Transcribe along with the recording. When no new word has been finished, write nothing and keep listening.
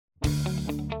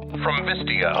from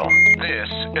Vistio.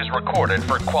 This is recorded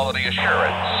for quality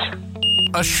assurance.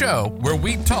 A show where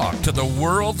we talk to the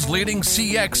world's leading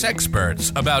CX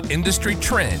experts about industry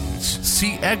trends,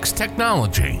 CX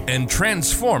technology, and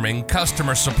transforming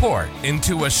customer support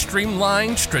into a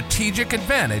streamlined strategic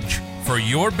advantage for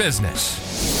your business.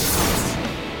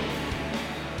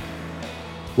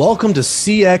 Welcome to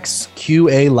CX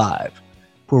QA Live,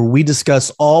 where we discuss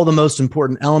all the most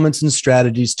important elements and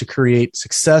strategies to create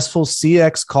successful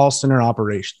CX call center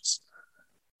operations.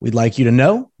 We'd like you to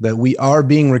know that we are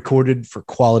being recorded for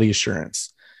quality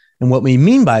assurance. And what we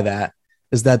mean by that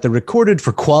is that the Recorded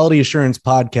for Quality Assurance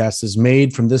podcast is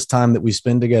made from this time that we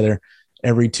spend together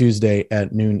every Tuesday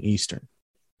at noon Eastern.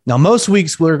 Now, most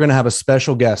weeks we're going to have a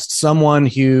special guest, someone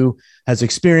who has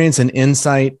experience and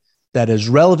insight that is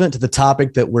relevant to the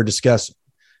topic that we're discussing.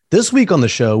 This week on the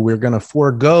show, we're going to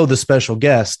forego the special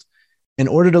guest in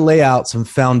order to lay out some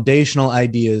foundational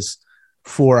ideas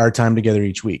for our time together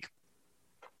each week.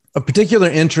 Of particular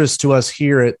interest to us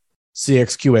here at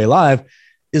CXQA Live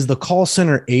is the call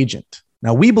center agent.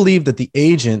 Now, we believe that the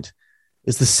agent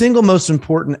is the single most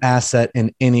important asset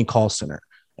in any call center,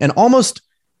 and almost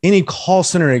any call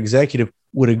center executive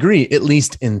would agree, at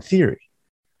least in theory.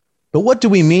 But what do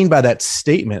we mean by that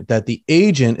statement that the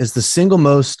agent is the single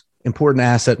most important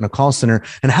asset in a call center,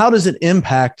 and how does it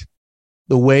impact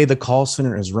the way the call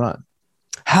center is run?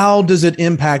 How does it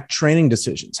impact training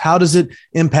decisions? How does it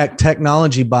impact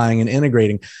technology buying and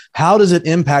integrating? How does it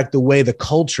impact the way the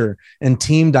culture and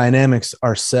team dynamics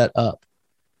are set up?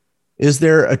 Is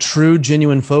there a true,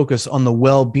 genuine focus on the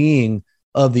well-being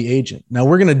of the agent? Now,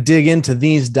 we're going to dig into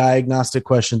these diagnostic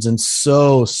questions and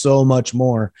so much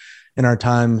more in our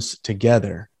times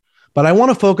together. But I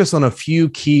want to focus on a few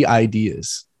key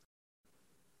ideas.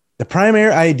 The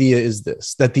primary idea is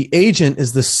this, that the agent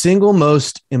is the single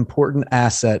most important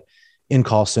asset in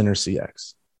call center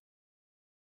CX.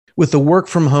 With the work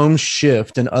from home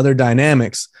shift and other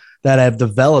dynamics that have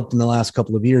developed in the last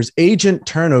couple of years, agent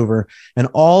turnover and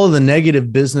all of the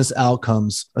negative business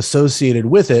outcomes associated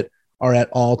with it are at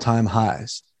all-time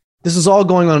highs. This is all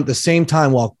going on at the same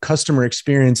time while customer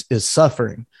experience is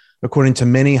suffering, according to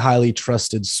many highly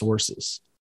trusted sources.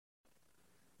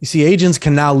 You see, agents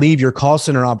can now leave your call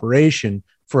center operation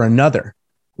for another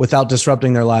without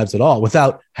disrupting their lives at all,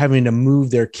 without having to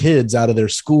move their kids out of their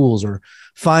schools or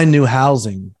find new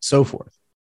housing, so forth.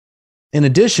 In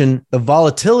addition, the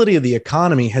volatility of the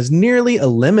economy has nearly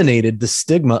eliminated the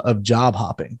stigma of job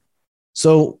hopping.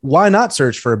 So why not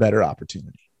search for a better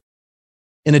opportunity?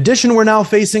 In addition, we're now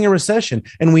facing a recession,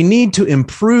 and we need to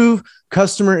improve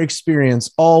customer experience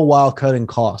all while cutting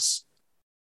costs.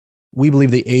 We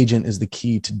believe the agent is the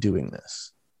key to doing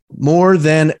this. More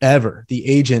than ever, the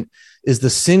agent is the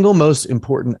single most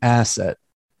important asset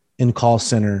in call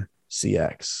center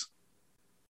CX.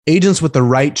 Agents with the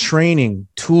right training,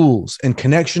 tools, and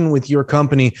connection with your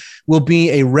company will be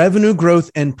a revenue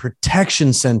growth and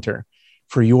protection center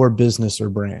for your business or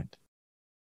brand.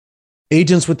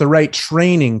 Agents with the right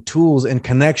training, tools, and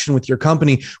connection with your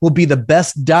company will be the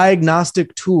best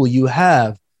diagnostic tool you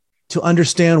have to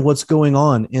understand what's going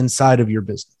on inside of your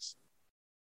business.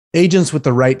 Agents with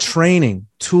the right training,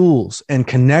 tools, and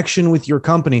connection with your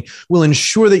company will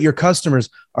ensure that your customers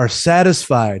are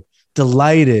satisfied,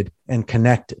 delighted, and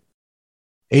connected.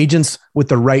 Agents with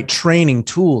the right training,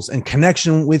 tools, and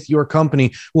connection with your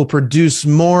company will produce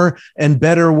more and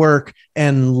better work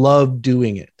and love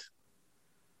doing it.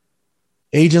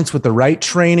 Agents with the right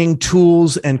training,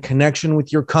 tools, and connection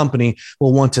with your company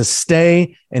will want to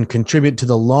stay and contribute to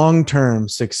the long-term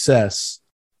success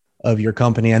of your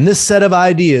company. And this set of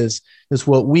ideas is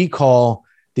what we call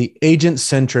the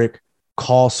agent-centric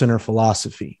call center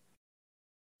philosophy.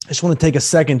 I just want to take a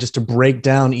second just to break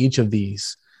down each of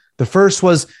these. The first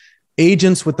was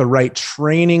agents with the right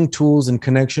training, tools, and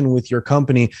connection with your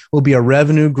company will be a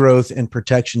revenue growth and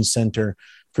protection center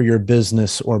for your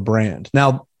business or brand.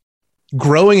 Now,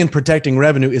 growing and protecting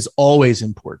revenue is always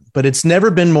important, but it's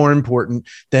never been more important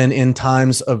than in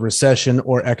times of recession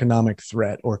or economic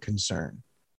threat or concern.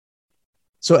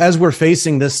 So as we're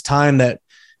facing this time that,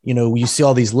 you see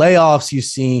all these layoffs, you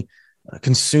see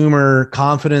consumer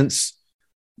confidence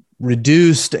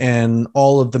reduced and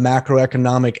all of the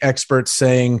macroeconomic experts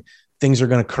saying things are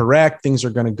going to correct, things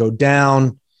are going to go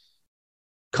down.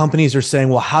 Companies are saying,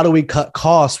 well, how do we cut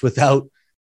costs without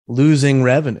losing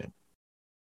revenue?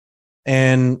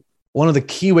 And one of the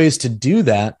key ways to do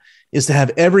that is to have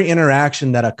every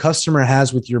interaction that a customer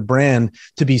has with your brand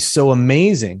to be so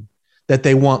amazing that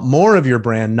they want more of your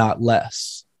brand, not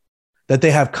less. That they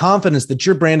have confidence that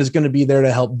your brand is going to be there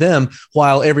to help them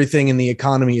while everything in the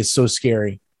economy is so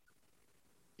scary.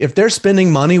 If they're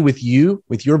spending money with you,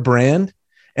 with your brand,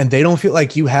 and they don't feel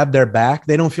like you have their back,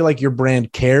 they don't feel like your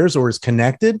brand cares or is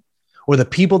connected, or the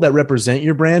people that represent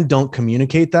your brand don't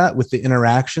communicate that with the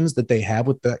interactions that they have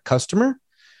with that customer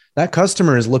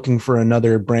is looking for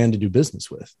another brand to do business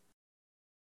with.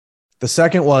 The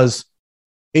second was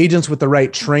agents with the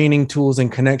right training, tools,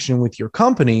 and connection with your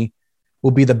company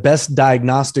will be the best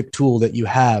diagnostic tool that you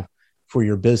have for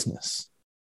your business.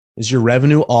 Is your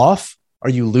revenue off? Are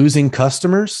you losing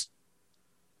customers?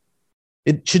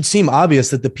 It should seem obvious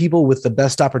that the people with the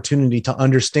best opportunity to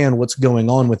understand what's going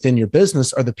on within your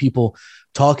business are the people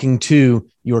talking to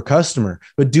your customer.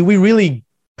 But do we really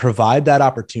provide that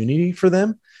opportunity for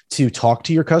them to talk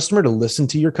to your customer, to listen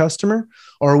to your customer?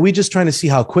 Or are we just trying to see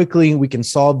how quickly we can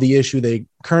solve the issue they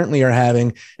currently are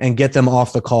having and get them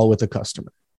off the call with the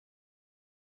customer?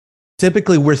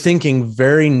 Typically, we're thinking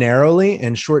very narrowly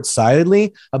and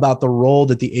short-sightedly about the role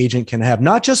that the agent can have,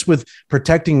 not just with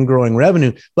protecting and growing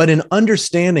revenue, but in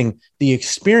understanding the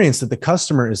experience that the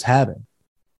customer is having.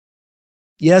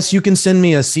 Yes, you can send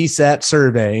me a CSAT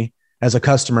survey as a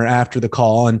customer after the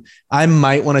call, and I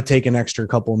might want to take an extra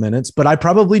couple of minutes, but I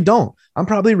probably don't. I'm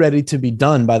probably ready to be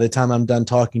done by the time I'm done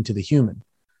talking to the human.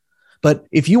 But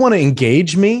if you want to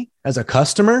engage me as a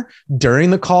customer during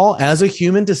the call as a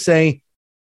human to say,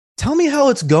 tell me how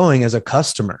it's going as a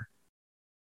customer,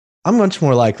 I'm much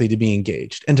more likely to be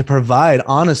engaged and to provide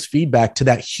honest feedback to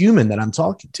that human that I'm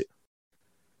talking to.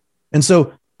 And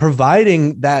so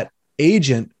providing that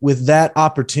agent with that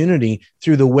opportunity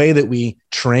through the way that we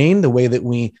train, the way that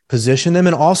we position them,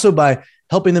 and also by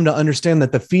helping them to understand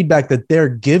that the feedback that they're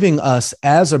giving us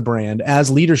as a brand,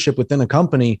 as leadership within a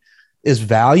company is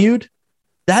valued,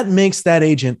 that makes that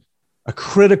agent a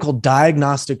critical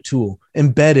diagnostic tool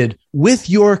embedded with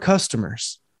your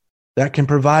customers that can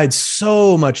provide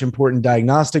so much important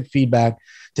diagnostic feedback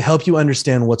to help you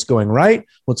understand what's going right,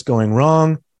 what's going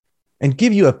wrong, and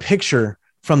give you a picture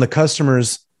from the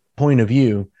customer's point of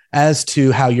view as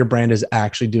to how your brand is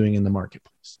actually doing in the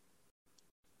marketplace.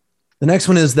 The next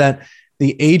one is that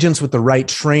the agents with the right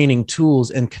training, tools,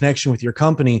 and connection with your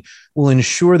company will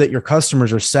ensure that your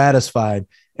customers are satisfied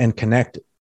and connected.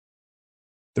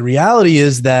 The reality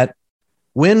is that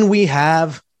when we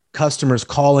have customers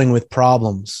calling with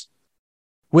problems,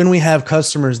 when we have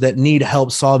customers that need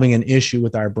help solving an issue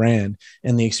with our brand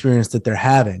and the experience that they're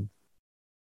having,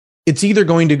 it's either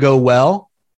going to go well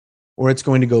or it's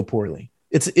going to go poorly.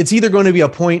 It's either going to be a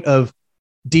point of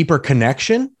deeper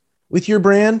connection with your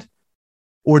brand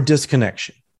or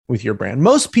disconnection with your brand.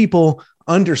 Most people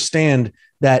understand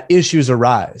that issues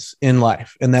arise in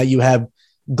life and that you have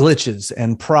glitches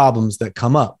and problems that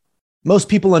come up. Most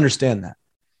people understand that.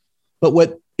 But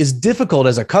what is difficult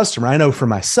as a customer, I know for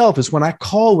myself, is when I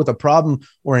call with a problem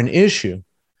or an issue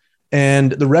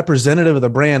and the representative of the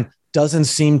brand doesn't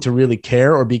seem to really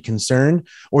care or be concerned,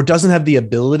 or doesn't have the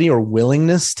ability or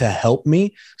willingness to help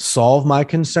me solve my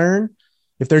concern.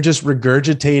 If they're just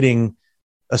regurgitating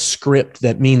a script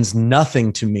that means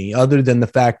nothing to me other than the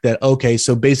fact that, okay,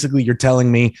 so basically you're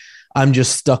telling me I'm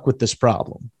just stuck with this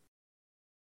problem,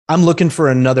 I'm looking for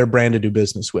another brand to do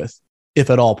business with, if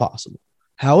at all possible.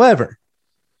 However,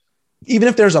 even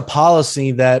if there's a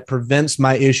policy that prevents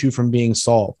my issue from being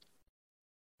solved,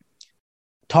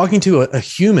 talking to a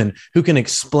human who can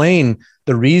explain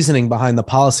the reasoning behind the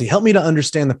policy, help me to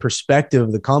understand the perspective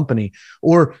of the company,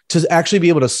 or to actually be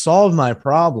able to solve my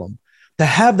problem, to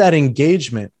have that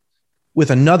engagement with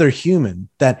another human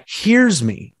that hears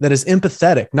me, that is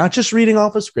empathetic, not just reading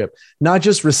off a script, not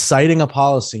just reciting a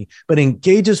policy, but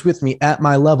engages with me at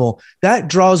my level, that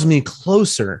draws me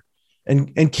closer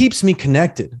and keeps me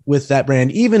connected with that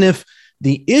brand. Even if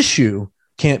the issue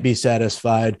can't be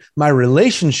satisfied, my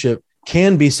relationship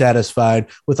can be satisfied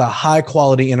with a high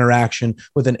quality interaction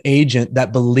with an agent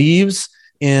that believes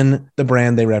in the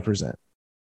brand they represent.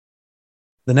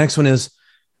 The next one is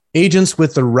agents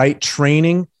with the right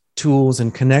training, tools,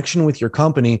 and connection with your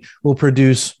company will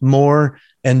produce more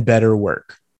and better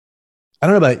work. I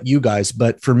don't know about you guys,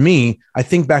 but for me, I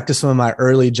think back to some of my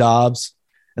early jobs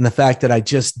and the fact that I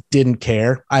just didn't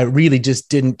care. I really just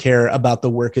didn't care about the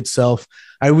work itself.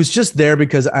 I was just there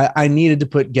because I needed to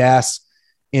put gas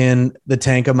in the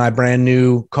tank of my brand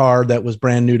new car that was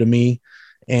brand new to me.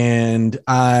 And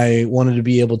I wanted to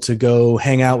be able to go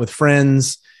hang out with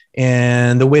friends.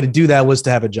 And the way to do that was to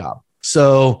have a job.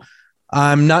 So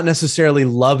I'm not necessarily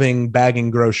loving bagging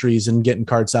groceries and getting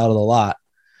carts out of the lot.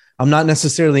 I'm not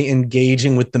necessarily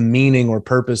engaging with the meaning or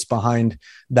purpose behind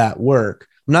that work.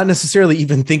 I'm not necessarily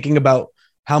even thinking about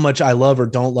how much I love or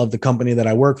don't love the company that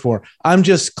I work for. I'm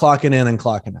just clocking in and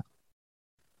clocking out.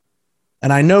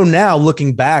 And I know now,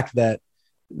 looking back, that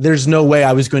there's no way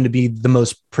I was going to be the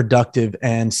most productive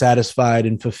and satisfied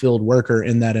and fulfilled worker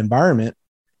in that environment.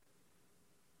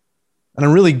 And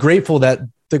I'm really grateful that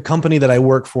the company that I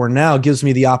work for now gives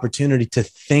me the opportunity to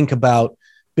think about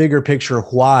bigger picture.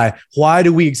 Why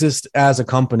do we exist as a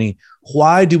company?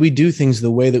 Why do we do things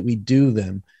the way that we do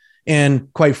them?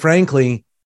 And quite frankly,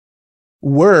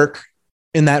 work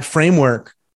in that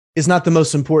framework is not the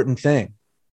most important thing,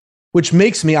 which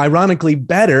makes me ironically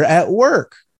better at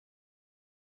work.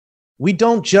 We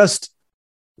don't just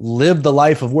live the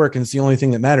life of work and it's the only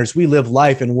thing that matters. We live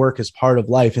life and work as part of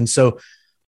life. And so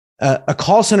a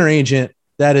call center agent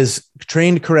that is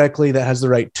trained correctly, that has the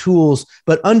right tools,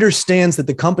 but understands that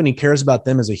the company cares about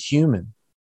them as a human,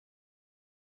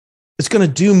 it's going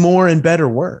to do more and better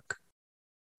work.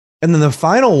 And then the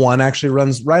final one actually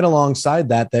runs right alongside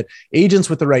that agents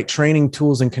with the right training,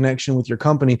 tools, and connection with your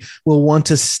company will want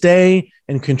to stay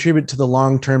and contribute to the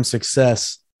long-term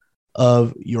success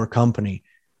of your company.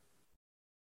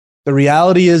 The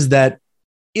reality is that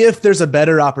if there's a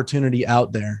better opportunity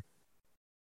out there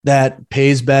that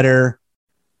pays better,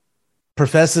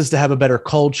 professes to have a better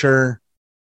culture,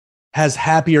 has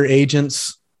happier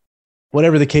agents,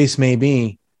 whatever the case may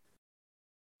be,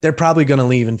 they're probably going to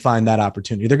leave and find that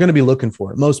opportunity. They're going to be looking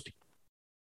for it, most people.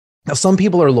 Now, some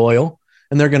people are loyal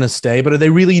and they're going to stay, but are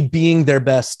they really being their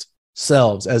best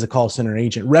selves as a call center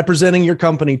agent, representing your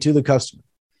company to the customer?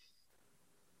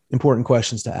 Important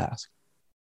questions to ask.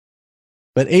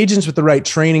 But agents with the right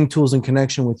training, tools, and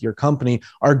connection with your company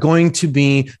are going to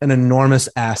be an enormous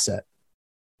asset.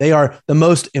 They are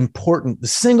the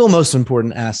single most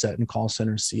important asset in call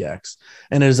center CX.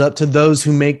 And it is up to those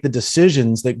who make the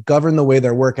decisions that govern the way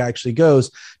their work actually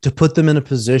goes to put them in a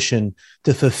position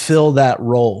to fulfill that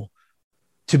role,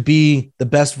 to be the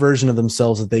best version of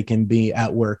themselves that they can be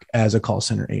at work as a call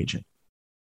center agent.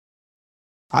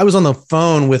 I was on the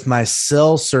phone with my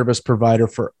cell service provider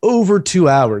for over 2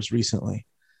 hours recently.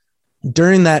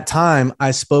 During that time,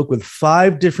 I spoke with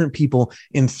 5 different people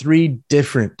in 3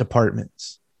 different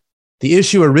departments. The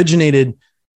issue originated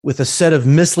with a set of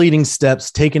misleading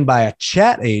steps taken by a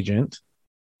chat agent.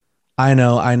 I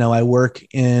know. I work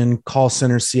in call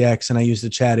center CX and I use the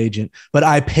chat agent, but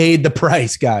I paid the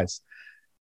price, guys.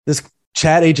 This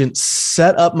chat agent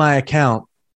set up my account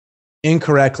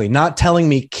incorrectly, not telling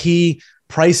me key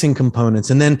pricing components,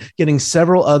 and then getting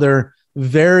several other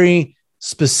very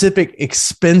specific,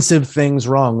 expensive things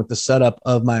wrong with the setup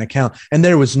of my account. And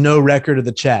there was no record of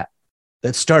the chat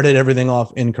that started everything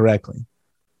off incorrectly.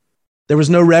 There was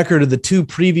no record of the 2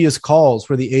 previous calls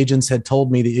where the agents had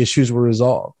told me the issues were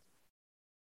resolved.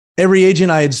 Every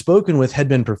agent I had spoken with had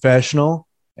been professional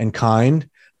and kind,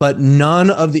 but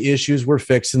none of the issues were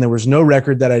fixed, and there was no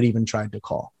record that I'd even tried to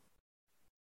call.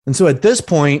 And so at this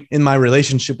point in my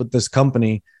relationship with this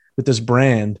company, with this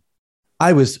brand,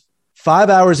 I was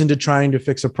 5 hours into trying to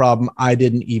fix a problem I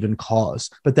didn't even cause,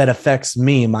 but that affects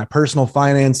me, my personal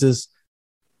finances.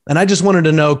 And I just wanted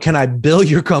to know, can I bill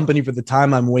your company for the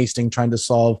time I'm wasting trying to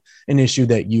solve an issue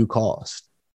that you caused?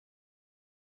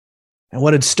 And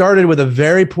what had started with a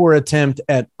very poor attempt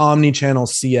at omnichannel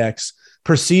CX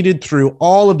proceeded through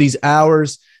all of these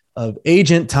hours of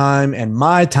agent time and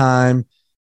my time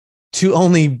to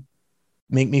only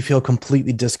make me feel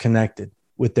completely disconnected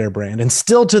with their brand. And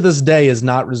still to this day is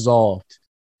not resolved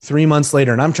 3 months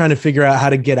later. And I'm trying to figure out how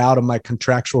to get out of my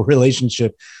contractual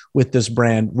relationship with this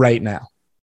brand right now.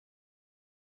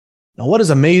 Now, what has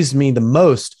amazed me the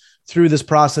most through this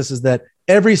process is that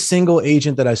every single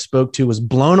agent that I spoke to was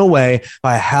blown away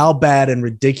by how bad and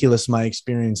ridiculous my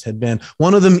experience had been.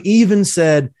 One of them even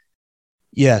said,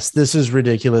 yes, this is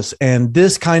ridiculous. And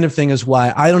this kind of thing is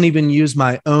why I don't even use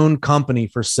my own company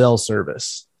for cell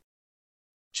service.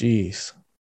 Jeez.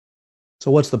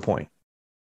 So what's the point?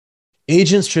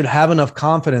 Agents should have enough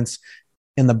confidence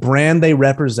in the brand they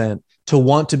represent to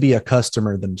want to be a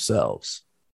customer themselves.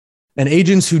 And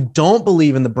agents who don't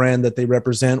believe in the brand that they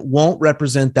represent won't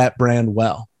represent that brand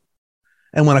well.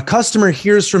 And when a customer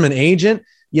hears from an agent,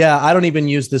 yeah, I don't even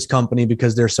use this company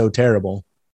because they're so terrible,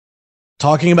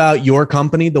 talking about your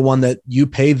company, the one that you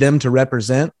pay them to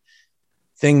represent,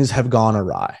 things have gone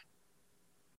awry.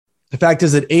 The fact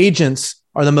is that agents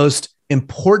are the most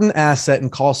important asset in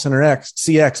call center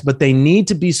CX, but they need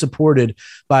to be supported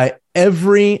by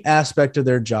every aspect of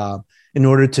their job in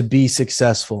order to be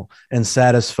successful and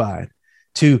satisfied,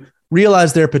 to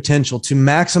realize their potential, to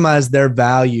maximize their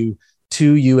value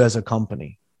to you as a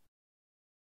company.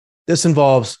 This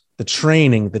involves the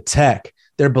training, the tech,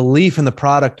 their belief in the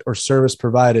product or service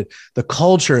provided, the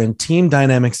culture and team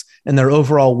dynamics, and their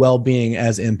overall well-being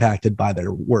as impacted by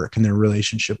their work and their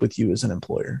relationship with you as an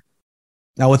employer.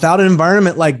 Now, without an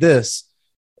environment like this,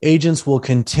 agents will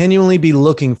continually be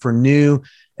looking for new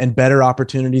and better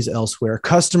opportunities elsewhere.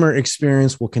 Customer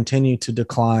experience will continue to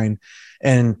decline,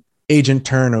 and agent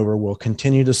turnover will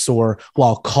continue to soar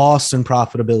while costs and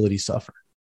profitability suffer.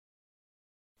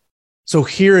 So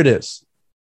here it is,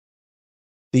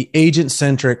 the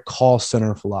agent-centric call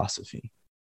center philosophy.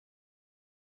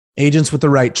 Agents with the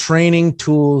right training,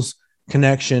 tools,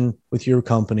 connection with your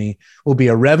company will be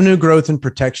a revenue growth and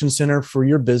protection center for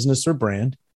your business or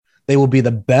brand. They will be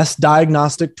the best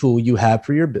diagnostic tool you have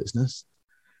for your business.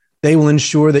 They will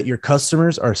ensure that your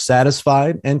customers are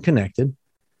satisfied and connected.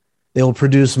 They will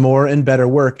produce more and better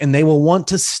work, and they will want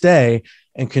to stay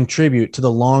and contribute to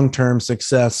the long-term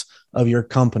success of your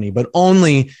company, but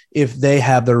only if they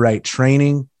have the right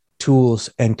training, tools,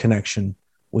 and connection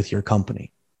with your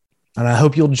company. And I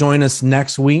hope you'll join us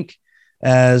next week,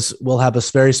 as we'll have a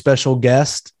very special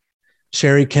guest,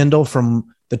 Sherry Kendall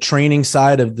from the training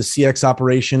side of the CX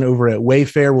operation over at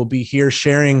Wayfair will be here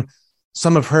sharing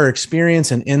some of her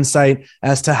experience and insight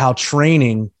as to how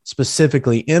training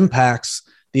specifically impacts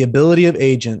the ability of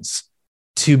agents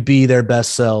to be their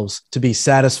best selves, to be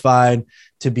satisfied,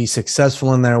 to be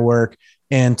successful in their work,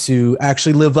 and to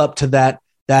actually live up to that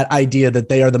idea that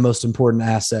they are the most important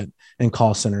asset in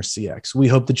call center CX. We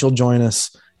hope that you'll join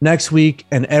us next week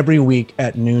and every week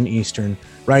at noon Eastern,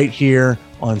 right here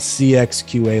on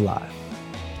CXQA Live.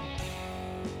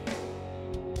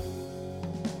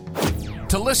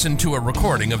 To listen to a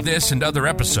recording of this and other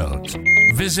episodes,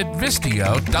 visit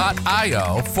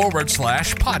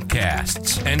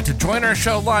Vistio.io/podcasts. And to join our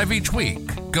show live each week,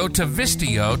 go to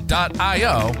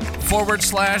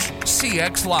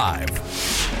Vistio.io/CX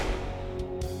Live.